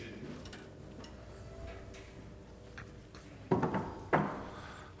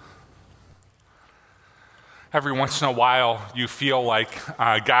Every once in a while, you feel like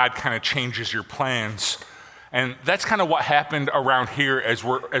God kind of changes your plans. And that's kind of what happened around here as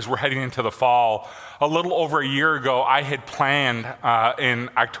we're heading into the fall. A little over a year ago, I had planned in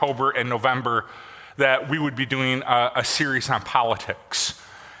October and November that we would be doing a series on politics.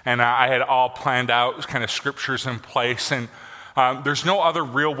 And I had all planned out kind of scriptures in place. And there's no other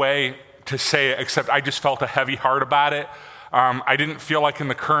real way to say it except I just felt a heavy heart about it. I didn't feel like in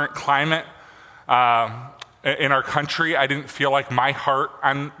the current climate in our country, I didn't feel like my heart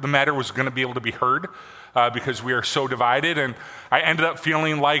on the matter was going to be able to be heard because we are so divided. And I ended up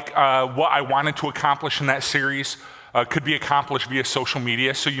feeling like what I wanted to accomplish in that series could be accomplished via social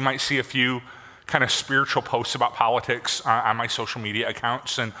media. So you might see a few kind of spiritual posts about politics on my social media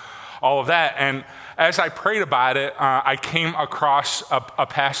accounts and all of that. And as I prayed about it, I came across a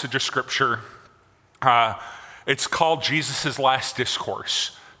passage of scripture. It's called Jesus' Last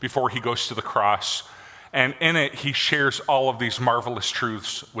Discourse before he goes to the cross. And in it, he shares all of these marvelous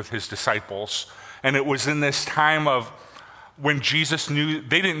truths with his disciples. And it was in this time of when Jesus knew,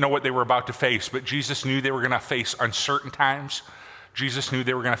 they didn't know what they were about to face, but Jesus knew they were going to face uncertain times. Jesus knew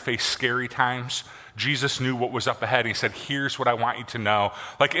they were going to face scary times. Jesus knew what was up ahead. He said, here's what I want you to know.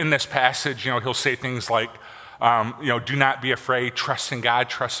 Like in this passage, he'll say things like, do not be afraid, trust in God,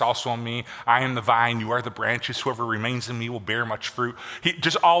 trust also in me. I am the vine, you are the branches. Whoever remains in me will bear much fruit.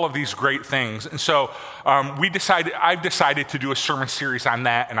 Just all of these great things. And so I've decided to do a sermon series on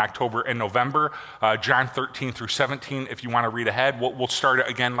that in October and November, John 13 through 17. If you want to read ahead, we'll start it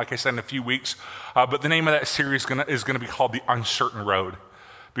again, like I said, in a few weeks. But the name of that series is going to be called The Uncertain Road,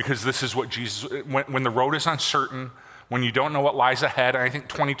 because this is what Jesus, when the road is uncertain, when you don't know what lies ahead, and I think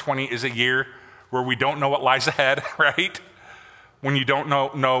 2020 is a year where we don't know what lies ahead, right? When you don't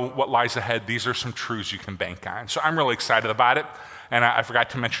know what lies ahead, these are some truths you can bank on. So I'm really excited about it, and I forgot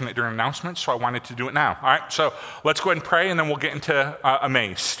to mention it during announcements, so I wanted to do it now. All right, so let's go ahead and pray, and then we'll get into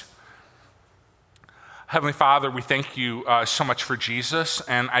Amazed. Heavenly Father, we thank you so much for Jesus,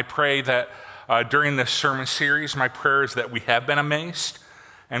 and I pray that during this sermon series, my prayer is that we have been amazed,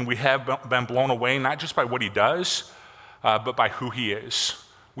 and we have been blown away, not just by what he does, but by who he is.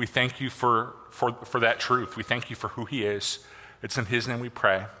 We thank you for that truth. We thank you for who he is. It's in his name we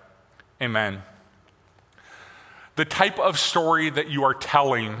pray. Amen. The type of story that you are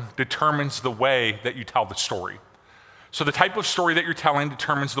telling determines the way that you tell the story. So the type of story that you're telling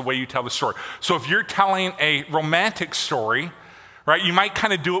determines the way you tell the story. So if you're telling a romantic story, right, you might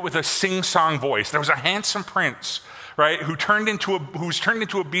kind of do it with a sing-song voice. There was a handsome prince, right, who was turned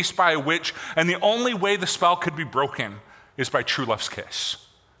into a beast by a witch, and the only way the spell could be broken is by true love's kiss.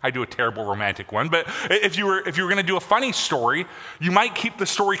 I do a terrible romantic one, but if you were going to do a funny story, you might keep the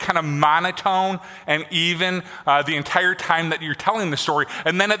story kind of monotone and even the entire time that you're telling the story,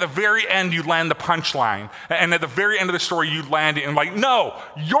 and then at the very end you land the punchline, and at the very end of the story you land it and like, no,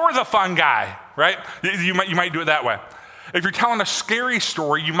 you're the fun guy, right? You might do it that way. If you're telling a scary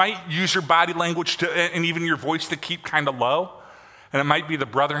story, you might use your body language and even your voice to keep kind of low, and it might be the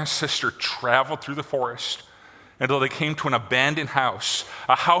brother and sister traveled through the forest until they came to an abandoned house,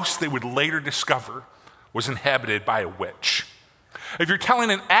 a house they would later discover was inhabited by a witch. If you're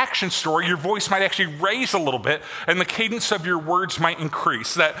telling an action story, your voice might actually raise a little bit, and the cadence of your words might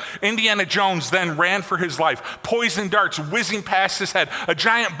increase. That Indiana Jones then ran for his life, poison darts whizzing past his head, a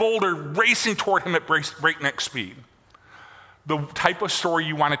giant boulder racing toward him at breakneck speed. The type of story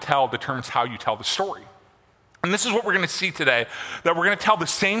you want to tell determines how you tell the story. And this is what we're going to see today, that we're going to tell the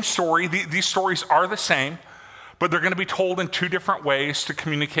same story. These stories are the same, but they're going to be told in two different ways to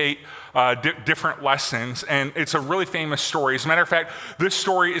communicate different lessons. And it's a really famous story. As a matter of fact, this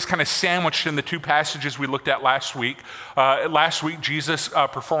story is kind of sandwiched in the two passages we looked at last week. Last week, Jesus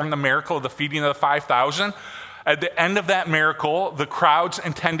performed the miracle of the feeding of the 5,000. At the end of that miracle, the crowds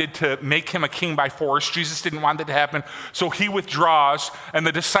intended to make him a king by force. Jesus didn't want that to happen, so he withdraws, and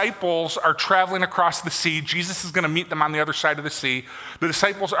the disciples are traveling across the sea. Jesus is going to meet them on the other side of the sea. The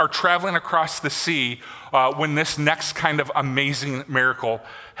disciples are traveling across the sea when this next kind of amazing miracle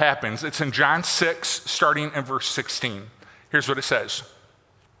happens. It's in John 6, starting in verse 16. Here's what it says.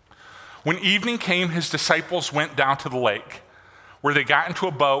 When evening came, his disciples went down to the lake, where they got into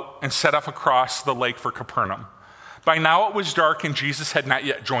a boat and set off across the lake for Capernaum. By now it was dark, and Jesus had not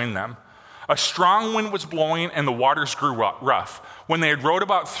yet joined them. A strong wind was blowing, and the waters grew rough. When they had rowed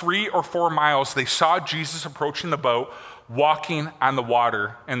about 3 or 4 miles, they saw Jesus approaching the boat, walking on the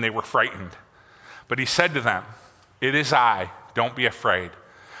water, and they were frightened. But he said to them, "It is I, don't be afraid."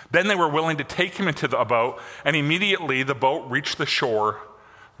 Then they were willing to take him into the boat, and immediately the boat reached the shore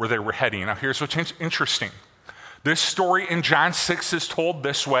where they were heading. Now here's what's interesting. This story in John 6 is told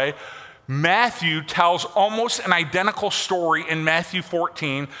this way. Matthew tells almost an identical story in Matthew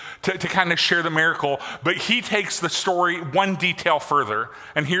 14 to kind of share the miracle, but he takes the story one detail further.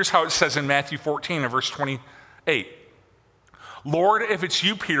 And here's how it says in Matthew 14 and verse 28. "Lord, if it's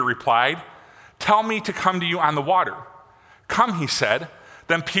you," Peter replied, "tell me to come to you on the water." "Come," he said.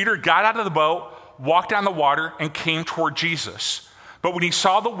 Then Peter got out of the boat, walked on the water, and came toward Jesus. But when he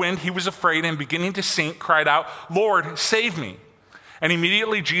saw the wind, he was afraid and beginning to sink, cried out, "Lord, save me." And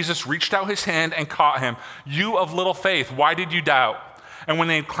immediately Jesus reached out his hand and caught him. "You of little faith, why did you doubt?" And when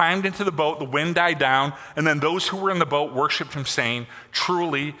they had climbed into the boat, the wind died down, and then those who were in the boat worshiped him, saying,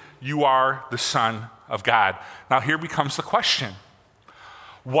 "Truly, you are the Son of God." Now here becomes the question.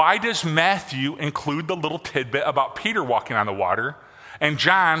 Why does Matthew include the little tidbit about Peter walking on the water, and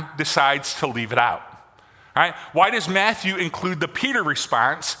John decides to leave it out? Right? Why does Matthew include the Peter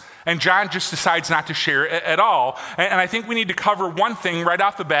response, and John just decides not to share it at all? And I think we need to cover one thing right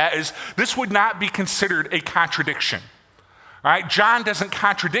off the bat is this would not be considered a contradiction. Right? John doesn't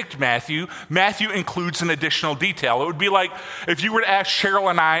contradict Matthew. Matthew includes an additional detail. It would be like if you were to ask Cheryl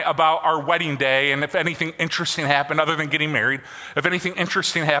and I about our wedding day and if anything interesting happened other than getting married, if anything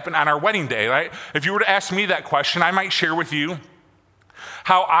interesting happened on our wedding day, right? If you were to ask me that question, I might share with you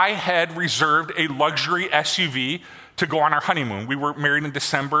how I had reserved a luxury SUV to go on our honeymoon. We were married in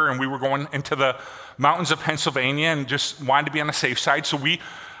December and we were going into the mountains of Pennsylvania and just wanted to be on the safe side. So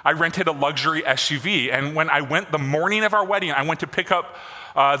I rented a luxury SUV. And when I went the morning of our wedding, I went to pick up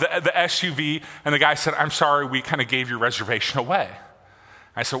the SUV and the guy said, "I'm sorry, we kind of gave your reservation away."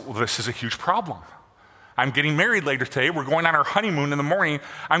 I said, "Well, this is a huge problem. I'm getting married later today. We're going on our honeymoon in the morning.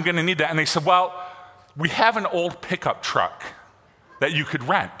 I'm going to need that." And they said, "Well, we have an old pickup truck that you could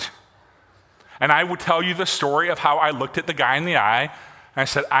rent." And I would tell you the story of how I looked at the guy in the eye and I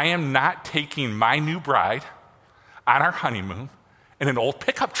said, "I am not taking my new bride on our honeymoon in an old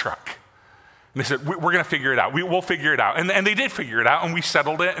pickup truck." And they said, "We're going to figure it out. We'll figure it out." And they did figure it out, and we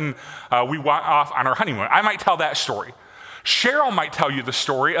settled it, and we went off on our honeymoon. I might tell that story. Cheryl might tell you the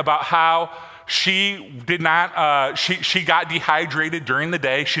story about how she got dehydrated during the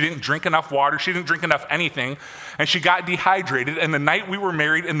day. She didn't drink enough water. She didn't drink enough anything, and she got dehydrated. And the night we were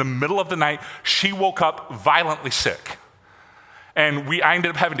married, in the middle of the night, she woke up violently sick. And I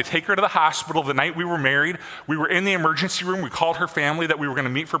ended up having to take her to the hospital the night we were married. We were in the emergency room. We called her family that we were going to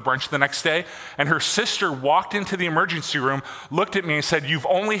meet for brunch the next day. And her sister walked into the emergency room, looked at me and said, "You've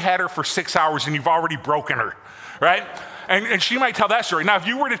only had her for 6 hours and you've already broken her," right? And she might tell that story. Now, if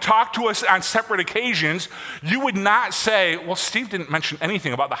you were to talk to us on separate occasions, you would not say, "Well, Steve didn't mention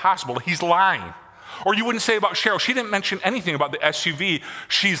anything about the hospital. He's lying." Or you wouldn't say about Cheryl, "She didn't mention anything about the SUV.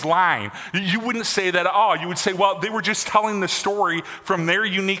 She's lying." You wouldn't say that at all. You would say, "Well, they were just telling the story from their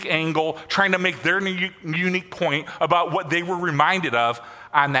unique angle, trying to make their unique point about what they were reminded of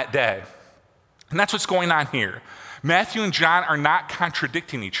on that day." And that's what's going on here. Matthew and John are not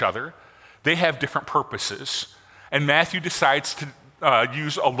contradicting each other. They have different purposes. And Matthew decides to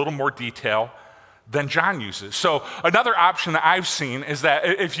use a little more detail than John uses. So another option that I've seen is that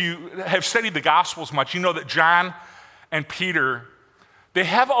if you have studied the Gospels much, you know that John and Peter, they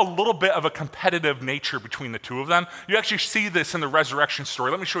have a little bit of a competitive nature between the two of them. You actually see this in the resurrection story.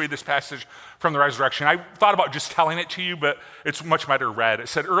 Let me show you this passage from the resurrection. I thought about just telling it to you, but it's much better read. It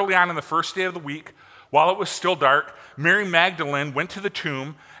said, "Early on in the first day of the week, while it was still dark, Mary Magdalene went to the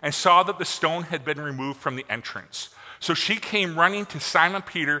tomb and saw that the stone had been removed from the entrance. So she came running to Simon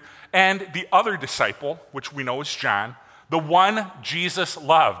Peter and the other disciple, which we know is John, the one Jesus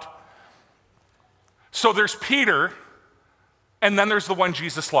loved." So there's Peter, and then there's the one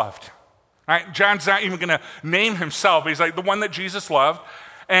Jesus loved. Right? John's not even going to name himself. He's like the one that Jesus loved,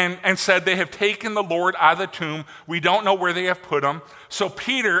 and said, "They have taken the Lord out of the tomb. We don't know where they have put him." So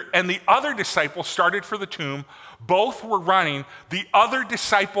Peter and the other disciple started for the tomb. Both were running. The other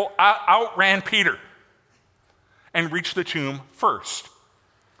disciple outran Peter and reached the tomb first.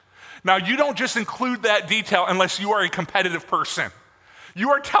 Now, you don't just include that detail unless you are a competitive person.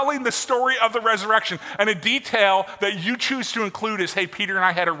 You are telling the story of the resurrection, and a detail that you choose to include is, "Hey, Peter and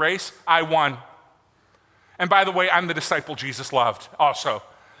I had a race. I won. And by the way, I'm the disciple Jesus loved also."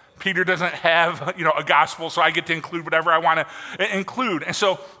 Peter doesn't have, a gospel, so I get to include whatever I want to include. And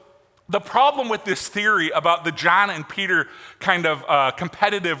so the problem with this theory about the John and Peter kind of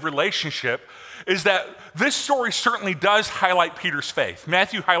competitive relationship is that this story certainly does highlight Peter's faith.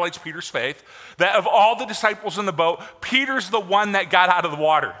 Matthew highlights Peter's faith, that of all the disciples in the boat, Peter's the one that got out of the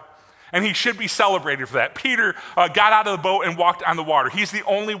water. And he should be celebrated for that. Peter got out of the boat and walked on the water. He's the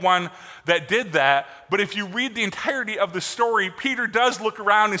only one that did that. But if you read the entirety of the story, Peter does look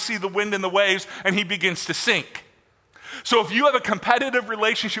around and see the wind and the waves, and he begins to sink. So if you have a competitive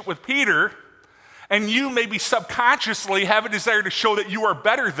relationship with Peter, and you maybe subconsciously have a desire to show that you are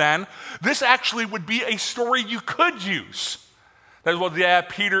better than, this actually would be a story you could use. That, well, yeah,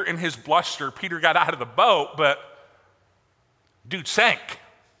 Peter in his bluster, Peter got out of the boat, but dude sank,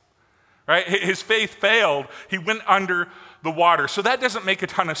 right? His faith failed. He went under the water. So that doesn't make a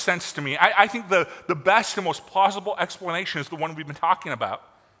ton of sense to me. I think the best and most plausible explanation is the one we've been talking about.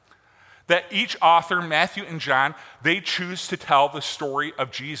 That each author, Matthew and John, they choose to tell the story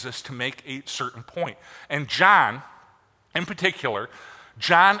of Jesus to make a certain point. And John, in particular,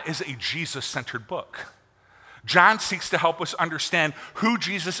 John is a Jesus-centered book. John seeks to help us understand who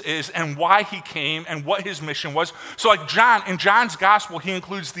Jesus is and why he came and what his mission was. So like John, in John's gospel, he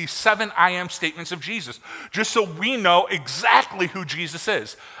includes these 7 I am statements of Jesus, just so we know exactly who Jesus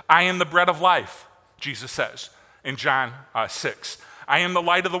is. I am the bread of life, Jesus says in John 6. I am the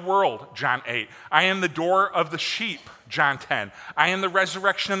light of the world, John 8. I am the door of the sheep, John 10. I am the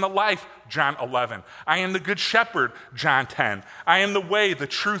resurrection and the life, John 11. I am the good shepherd, John 10. I am the way, the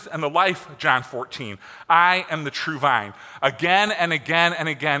truth, and the life, John 14. I am the true vine. Again and again and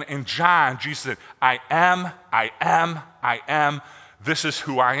again in John, Jesus said, I am, this is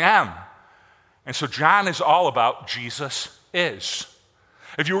who I am. And so John is all about Jesus is.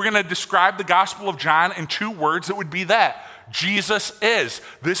 If you were going to describe the Gospel of John in 2 words, it would be that. Jesus is.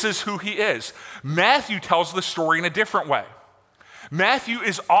 This is who he is. Matthew tells the story in a different way. Matthew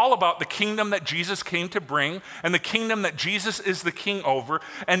is all about the kingdom that Jesus came to bring and the kingdom that Jesus is the king over.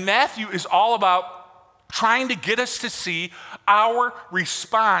 And Matthew is all about trying to get us to see our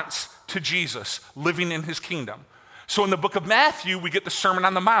response to Jesus living in his kingdom. So in the book of Matthew, we get the Sermon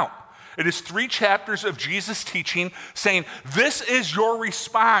on the Mount. It is 3 chapters of Jesus teaching, saying, this is your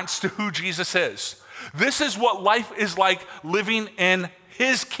response to who Jesus is. This is what life is like living in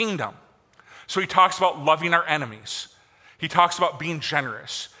his kingdom. So he talks about loving our enemies. He talks about being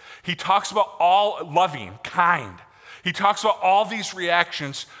generous. He talks about all loving, kind. He talks about all these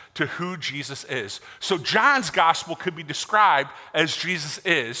reactions to who Jesus is. So John's gospel could be described as Jesus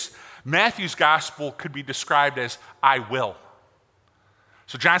is. Matthew's gospel could be described as I will.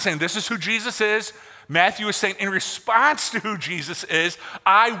 So John's saying this is who Jesus is. Matthew is saying in response to who Jesus is,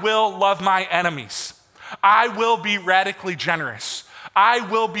 I will love my enemies. I will be radically generous. I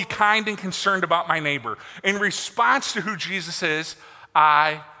will be kind and concerned about my neighbor. In response to who Jesus is,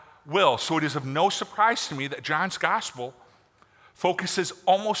 I will. So it is of no surprise to me that John's gospel focuses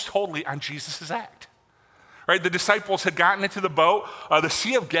almost totally on Jesus' act. Right? The disciples had gotten into the boat. The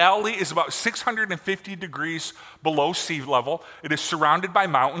Sea of Galilee is about 650 degrees below sea level. It is surrounded by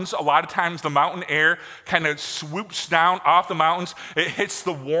mountains. A lot of times the mountain air kind of swoops down off the mountains. It hits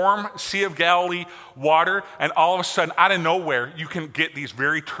the warm Sea of Galilee water, and all of a sudden, out of nowhere, you can get these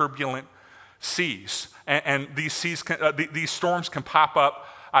very turbulent seas. And these seas, these storms can pop up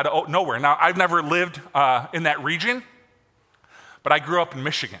out of nowhere. Now, I've never lived in that region, but I grew up in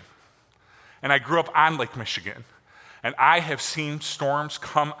Michigan. And I grew up on Lake Michigan. And I have seen storms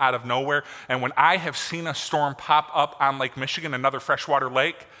come out of nowhere. And when I have seen a storm pop up on Lake Michigan, another freshwater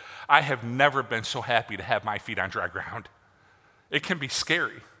lake, I have never been so happy to have my feet on dry ground. It can be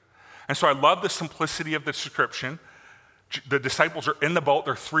scary. And so I love the simplicity of the description. The disciples are in the boat.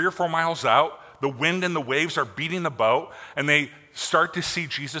 They're 3 or 4 miles out. The wind and the waves are beating the boat. And they start to see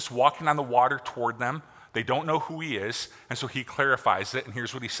Jesus walking on the water toward them. They don't know who he is. And so he clarifies it. And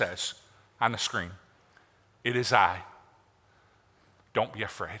here's what he says on the screen. It is I. Don't be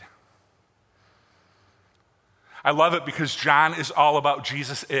afraid. I love it because John is all about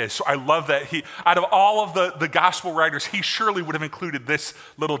Jesus is. So I love that out of all of the gospel writers, he surely would have included this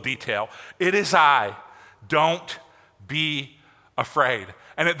little detail. It is I. Don't be afraid.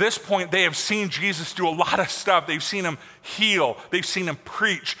 And at this point, they have seen Jesus do a lot of stuff. They've seen him heal. They've seen him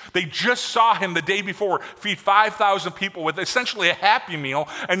preach. They just saw him the day before feed 5,000 people with essentially a Happy Meal.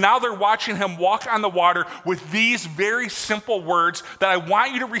 And now they're watching him walk on the water with these very simple words that I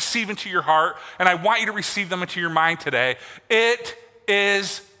want you to receive into your heart, and I want you to receive them into your mind today. It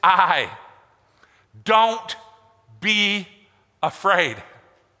is I. Don't be afraid.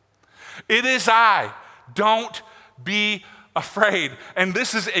 It is I. Don't be afraid. And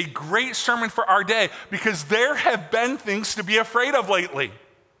this is a great sermon for our day because there have been things to be afraid of lately.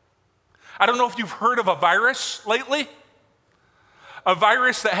 I don't know if you've heard of a virus lately. A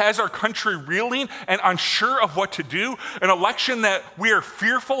virus that has our country reeling and unsure of what to do, an election that we are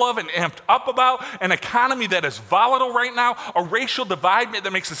fearful of and amped up about, an economy that is volatile right now, a racial divide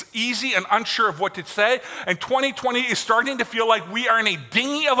that makes us easy and unsure of what to say, and 2020 is starting to feel like we are in a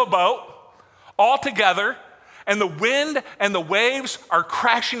dinghy of a boat all together, And the wind and the waves are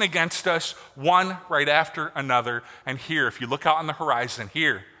crashing against us, one right after another. And here, if you look out on the horizon,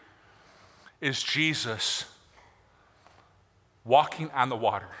 here is Jesus walking on the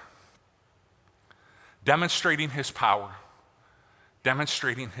water, demonstrating his power,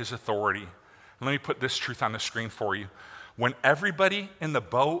 demonstrating his authority. And let me put this truth on the screen for you. When everybody in the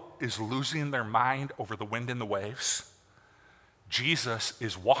boat is losing their mind over the wind and the waves, Jesus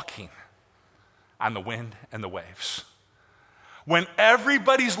is walking on the wind and the waves. When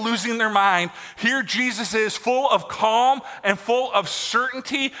everybody's losing their mind, here Jesus is full of calm and full of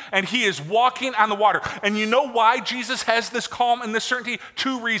certainty, and he is walking on the water. And you know why Jesus has this calm and this certainty?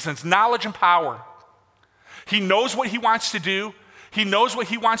 2 reasons: knowledge and power. He knows what he wants to do. He knows what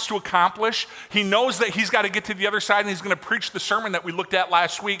he wants to accomplish. He knows that he's got to get to the other side and he's going to preach the sermon that we looked at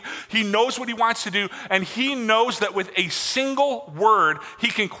last week. He knows what he wants to do, and he knows that with a single word, he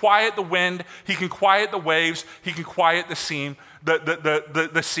can quiet the wind, he can quiet the waves, he can quiet the sea.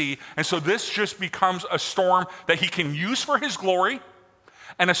 And so this just becomes a storm that he can use for his glory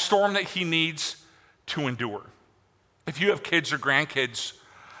and a storm that he needs to endure. If you have kids or grandkids,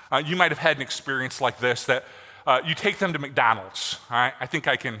 you might have had an experience like this, that you take them to McDonald's. All right? I think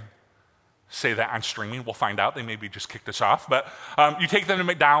I can say that on streaming. We'll find out. They maybe just kicked us off. But you take them to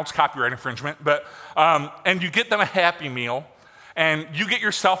McDonald's, copyright infringement, and you get them a Happy Meal, and you get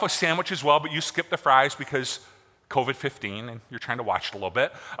yourself a sandwich as well, but you skip the fries because COVID-19, and you're trying to watch it a little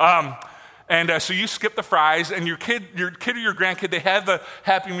bit. So you skip the fries, and your kid or your grandkid, they have the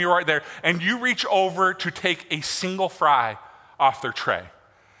Happy Meal right there, and you reach over to take a single fry off their tray.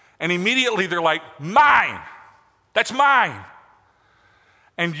 And immediately they're like, mine! That's mine!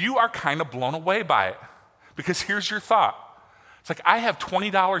 And you are kind of blown away by it. Because here's your thought. It's like, I have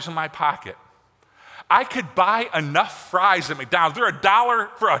 $20 in my pocket. I could buy enough fries at McDonald's. They're $1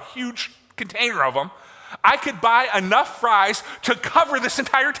 for a huge container of them. I could buy enough fries to cover this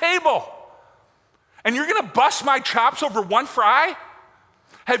entire table. And you're going to bust my chops over one fry?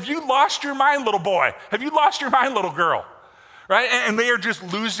 Have you lost your mind, little boy? Have you lost your mind, little girl? Right? And they are just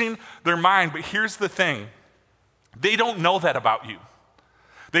losing their mind. But here's the thing. They don't know that about you.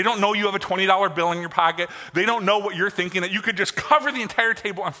 They don't know you have a $20 bill in your pocket. They don't know what you're thinking, that you could just cover the entire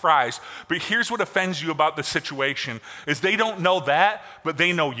table on fries. But here's what offends you about the situation, is they don't know that, but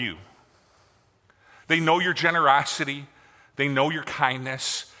they know you. They know your generosity. They know your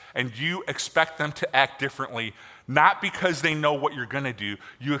kindness. And you expect them to act differently, not because they know what you're going to do.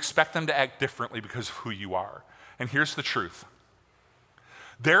 You expect them to act differently because of who you are. And here's the truth.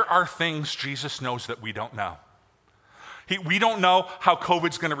 There are things Jesus knows that we don't know. We don't know how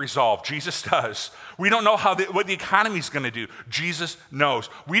COVID's going to resolve. Jesus does. We don't know what the economy's going to do. Jesus knows.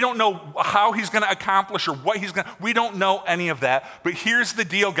 We don't know how he's going to accomplish or what he's going to. We don't know any of that. But here's the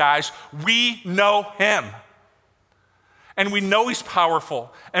deal, guys. We know him. And we know he's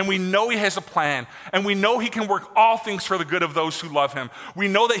powerful. And we know he has a plan. And we know he can work all things for the good of those who love him. We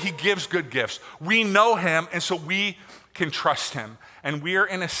know that he gives good gifts. We know him, and so we can trust him. And we are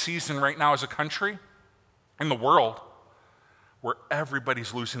in a season right now as a country, in the world, where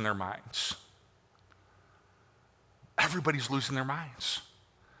everybody's losing their minds. Everybody's losing their minds.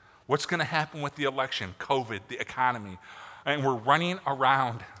 What's going to happen with the election, COVID, the economy? And we're running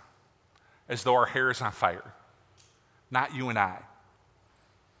around as though our hair is on fire. Not you and I.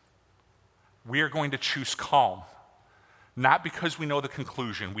 We are going to choose calm, not because we know the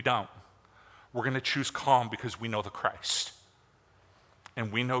conclusion. We don't. We're going to choose calm because we know the Christ.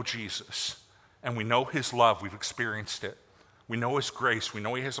 And we know Jesus. And we know his love. We've experienced it. We know his grace. We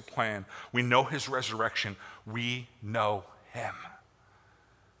know he has a plan. We know his resurrection. We know him.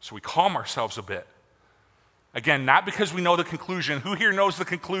 So we calm ourselves a bit. Again, not because we know the conclusion. Who here knows the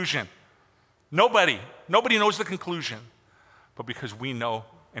conclusion? Nobody. Nobody knows the conclusion. But because we know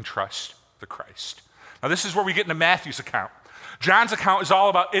and trust the Christ. Now this is where we get into Matthew's account. John's account is all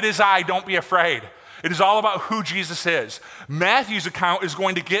about, it is I, don't be afraid. It is all about who Jesus is. Matthew's account is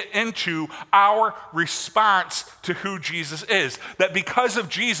going to get into our response to who Jesus is. That because of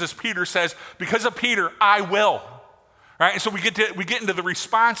Jesus, Peter says, because of Peter, I will. Right? And so we get into the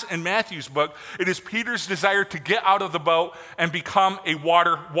response in Matthew's book. It is Peter's desire to get out of the boat and become a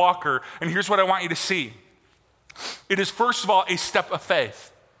water walker. And here's what I want you to see. It is, first of all, a step of faith.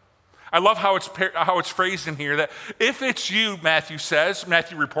 I love how it's phrased in here, that if it's you, Matthew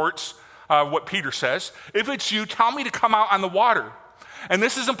reports, what Peter says, if it's you, tell me to come out on the water. And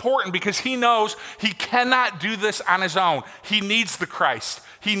this is important because he knows he cannot do this on his own. He needs the Christ.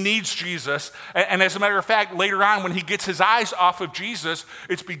 He needs Jesus. And as a matter of fact, later on when he gets his eyes off of Jesus,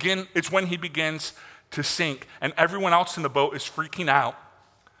 it's when he begins to sink. And everyone else in the boat is freaking out.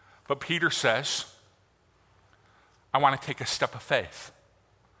 But Peter says, I want to take a step of faith.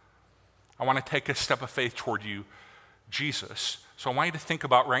 I want to take a step of faith toward you, Jesus. So I want you to think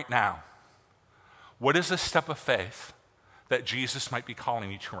about right now, what is a step of faith that Jesus might be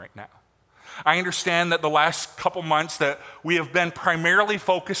calling you to right now? I understand that the last couple months that we have been primarily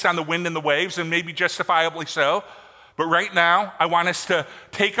focused on the wind and the waves, and maybe justifiably so, but right now I want us to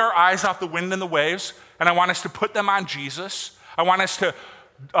take our eyes off the wind and the waves, and I want us to put them on Jesus. I want us to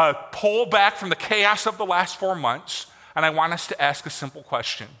pull back from the chaos of the last 4 months, and I want us to ask a simple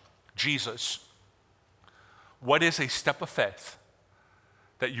question. Jesus, what is a step of faith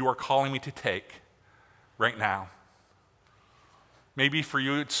that you are calling me to take right now? Maybe for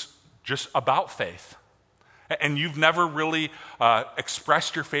you it's just about faith, and you've never really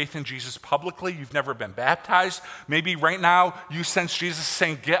expressed your faith in Jesus publicly. You've never been baptized. Maybe right now you sense Jesus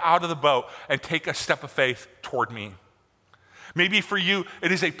saying, get out of the boat and take a step of faith toward me. Maybe for you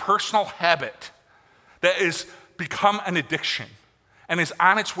it is a personal habit that has become an addiction and is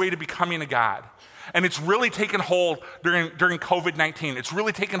on its way to becoming a god. And it's really taken hold during COVID-19. It's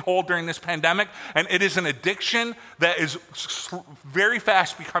really taken hold during this pandemic, and it is an addiction that is very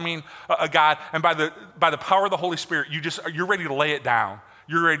fast becoming a god. And by the power of the Holy Spirit, you're ready to lay it down.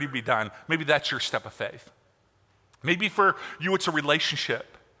 You're ready to be done. Maybe that's your step of faith. Maybe for you it's a relationship,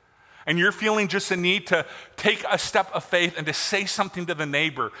 and you're feeling just a need to take a step of faith and to say something to the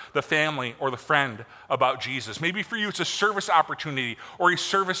neighbor, the family, or the friend about Jesus. Maybe for you it's a service opportunity or a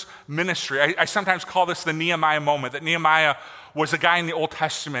service ministry. I sometimes call this the Nehemiah moment, that Nehemiah was a guy in the Old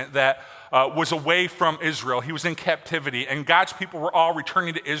Testament that was away from Israel. He was in captivity, and God's people were all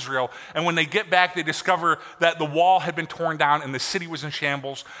returning to Israel. And when they get back, they discover that the wall had been torn down and the city was in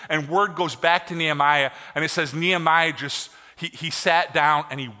shambles. And word goes back to Nehemiah, and it says Nehemiah he sat down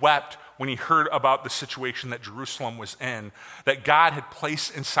and he wept when he heard about the situation that Jerusalem was in, that God had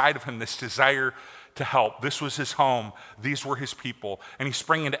placed inside of him this desire to help. This was his home. These were his people. And he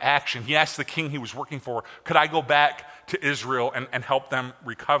sprang into action. He asked the king he was working for, could I go back to Israel and help them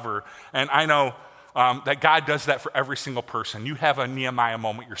recover? And I know that God does that for every single person. You have a Nehemiah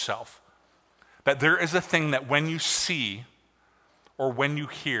moment yourself. That there is a thing that when you see or when you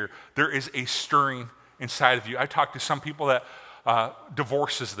hear, there is a stirring inside of you. I talked to some people that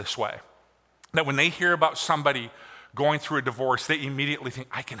divorce is this way. That when they hear about somebody going through a divorce, they immediately think,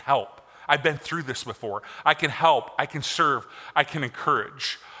 I can help. I've been through this before. I can help. I can serve. I can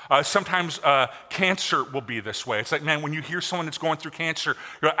encourage. Sometimes cancer will be this way. It's like, man, when you hear someone that's going through cancer,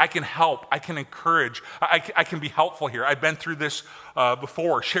 you're like, I can help. I can encourage. I can be helpful here. I've been through this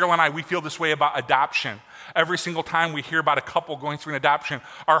before. Cheryl and I, we feel this way about adoption. Every single time we hear about a couple going through an adoption,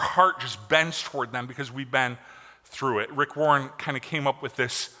 our heart just bends toward them because we've been through it. Rick Warren kind of came up with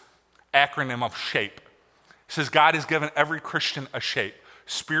this acronym of SHAPE. He says God has given every Christian a shape: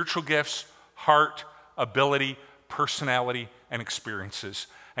 spiritual gifts, heart, ability, personality, and experiences.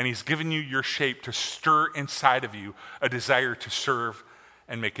 And he's given you your shape to stir inside of you a desire to serve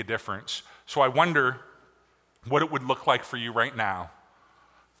and make a difference. So I wonder what it would look like for you right now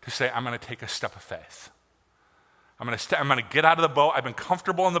to say, I'm going to take a step of faith. I'm going to get out of the boat. I've been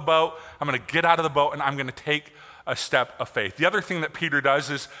comfortable in the boat. I'm going to get out of the boat, and I'm going to take a step of faith. The other thing that Peter does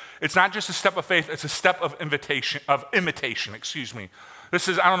is, it's not just a step of faith, it's a step of imitation. This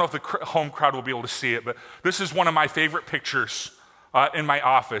is, I don't know if the home crowd will be able to see it, but this is one of my favorite pictures in my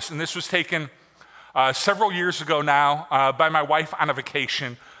office. And this was taken several years ago now by my wife on a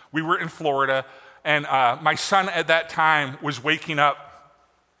vacation. We were in Florida, and my son at that time was waking up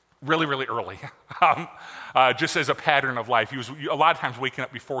really, really early, just as a pattern of life. He was a lot of times waking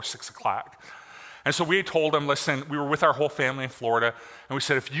up before 6 o'clock. And so we told him, listen, we were with our whole family in Florida, and we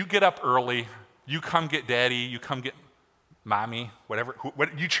said, if you get up early, you come get daddy, you come get mommy, whatever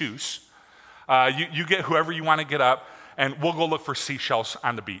what you choose. You get whoever you want to get up, and we'll go look for seashells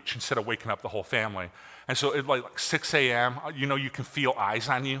on the beach instead of waking up the whole family. And so it's like 6 a.m., you can feel eyes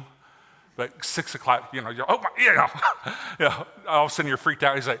on you. Like 6 o'clock, you're, oh my, all of a sudden you're freaked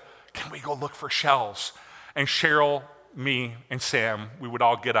out. He's like, can we go look for shells? And Cheryl, me, and Sam, we would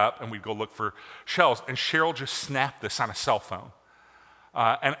all get up and we'd go look for shells. And Cheryl just snapped this on a cell phone.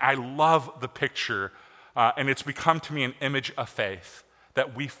 And I love the picture, and it's become to me an image of faith,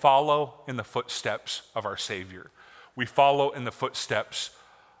 that we follow in the footsteps of our Savior. We follow in the footsteps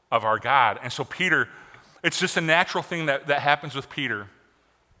of our God. And so Peter, it's just a natural thing that happens with Peter.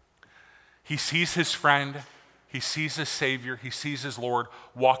 He sees his friend, he sees his Savior, he sees his Lord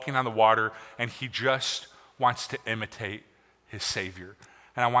walking on the water, and he just wants to imitate his Savior.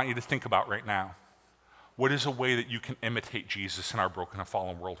 And I want you to think about right now, what is a way that you can imitate Jesus in our broken and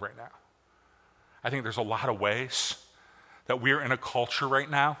fallen world right now? I think there's a lot of ways that we're in a culture right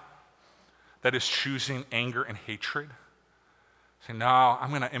now that is choosing anger and hatred. Say, no, I'm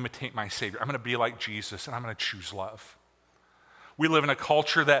going to imitate my Savior. I'm going to be like Jesus, and I'm going to choose love. We live in a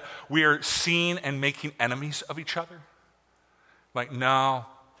culture that we are seeing and making enemies of each other. Like, no,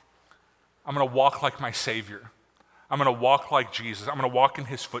 I'm going to walk like my Savior. I'm going to walk like Jesus. I'm going to walk in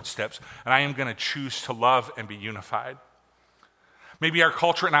his footsteps, and I am going to choose to love and be unified. Maybe our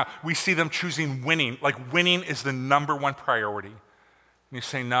culture right now, we see them choosing winning, like winning is the number one priority. And you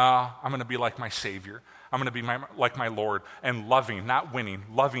say, no, I'm going to be like my Savior. I'm going to be like my Lord. And loving, not winning,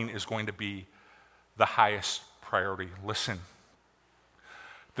 loving is going to be the highest priority. Listen,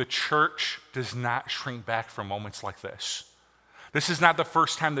 the church does not shrink back from moments like this. This is not the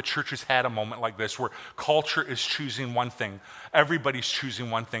first time the church has had a moment like this where culture is choosing one thing, everybody's choosing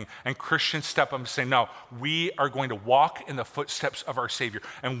one thing, and Christians step up and say, no, we are going to walk in the footsteps of our Savior,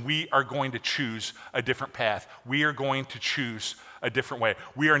 and we are going to choose a different path. We are going to choose a different way.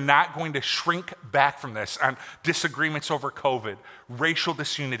 We are not going to shrink back from this on disagreements over COVID, racial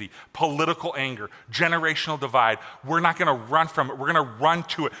disunity, political anger, generational divide. We're not going to run from it. We're going to run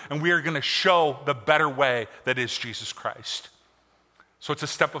to it, and we are going to show the better way that is Jesus Christ. So it's a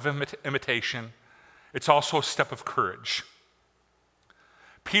step of imitation. It's also a step of courage.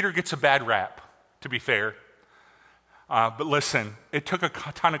 Peter gets a bad rap, to be fair. But listen, it took a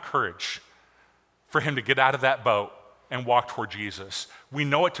ton of courage for him to get out of that boat and walk toward Jesus. We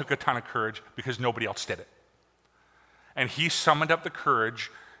know it took a ton of courage because nobody else did it. And he summoned up the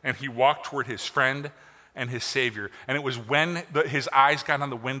courage and he walked toward his friend and his Savior. And it was when his eyes got on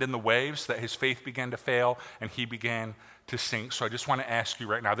the wind and the waves that his faith began to fail and he began to sink. So I just want to ask you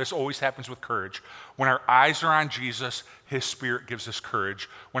right now, this always happens with courage. When our eyes are on Jesus, his Spirit gives us courage.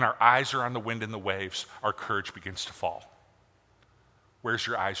 When our eyes are on the wind and the waves, our courage begins to fall. Where's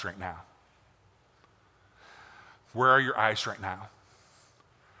your eyes right now? Where are your eyes right now?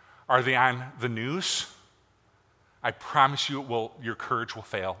 Are they on the news? I promise you your courage will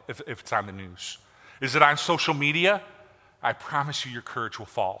fail if it's on the news. Is it on social media? I promise you your courage will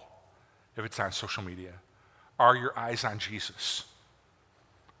fall if it's on social media. Are your eyes on Jesus?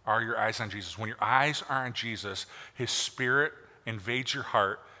 Are your eyes on Jesus? When your eyes are on Jesus, his Spirit invades your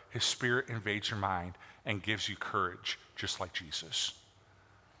heart, his Spirit invades your mind, and gives you courage, just like Jesus.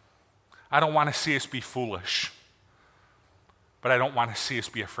 I don't want to see us be foolish, but I don't want to see us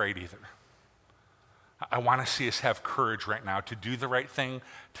be afraid either. I want to see us have courage right now to do the right thing,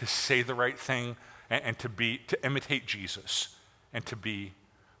 to say the right thing, and to imitate Jesus and to be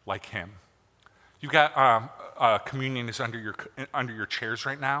like him. You've got communion is under your chairs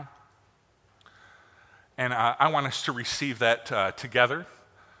right now, and I want us to receive that together.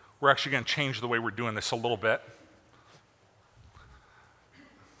 We're actually going to change the way we're doing this a little bit.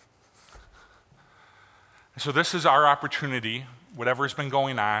 So this is our opportunity, whatever's been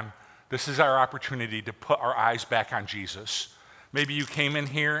going on, this is our opportunity to put our eyes back on Jesus. Maybe you came in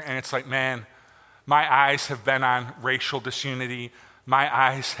here and it's like, man, my eyes have been on racial disunity. My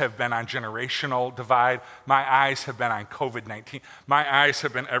eyes have been on generational divide. My eyes have been on COVID-19. My eyes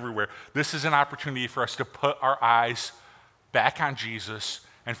have been everywhere. This is an opportunity for us to put our eyes back on Jesus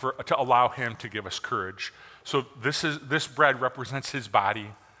and to allow him to give us courage. So this bread represents his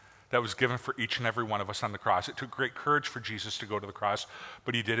body that was given for each and every one of us on the cross. It took great courage for Jesus to go to the cross,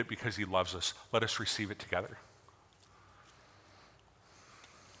 but he did it because he loves us. Let us receive it together.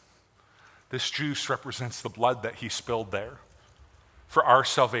 This juice represents the blood that he spilled there for our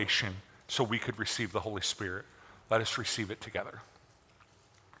salvation so we could receive the Holy Spirit. Let us receive it together.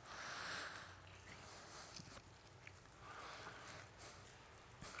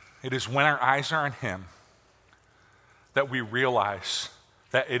 It is when our eyes are on him that we realize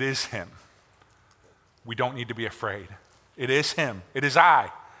that it is him. We don't need to be afraid. It is him. It is I,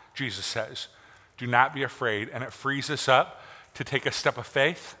 Jesus says. Do not be afraid. And it frees us up to take a step of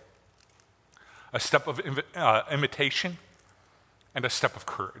faith, a step of imitation, and a step of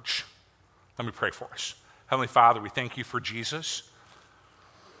courage. Let me pray for us. Heavenly Father, we thank you for Jesus.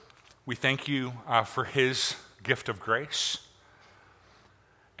 We thank you for his gift of grace.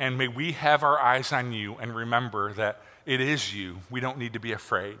 And may we have our eyes on you and remember that it is you. We don't need to be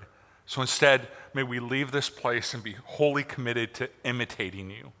afraid. So instead, may we leave this place and be wholly committed to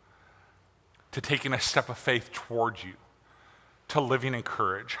imitating you, to taking a step of faith toward you, to living in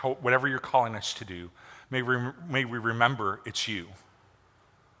courage, whatever you're calling us to do. May we remember it's you.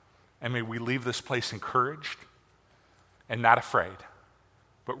 And may we leave this place encouraged and not afraid,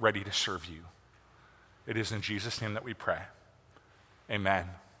 but ready to serve you. It is in Jesus' name that we pray. Amen.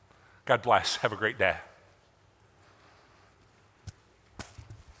 God bless. Have a great day.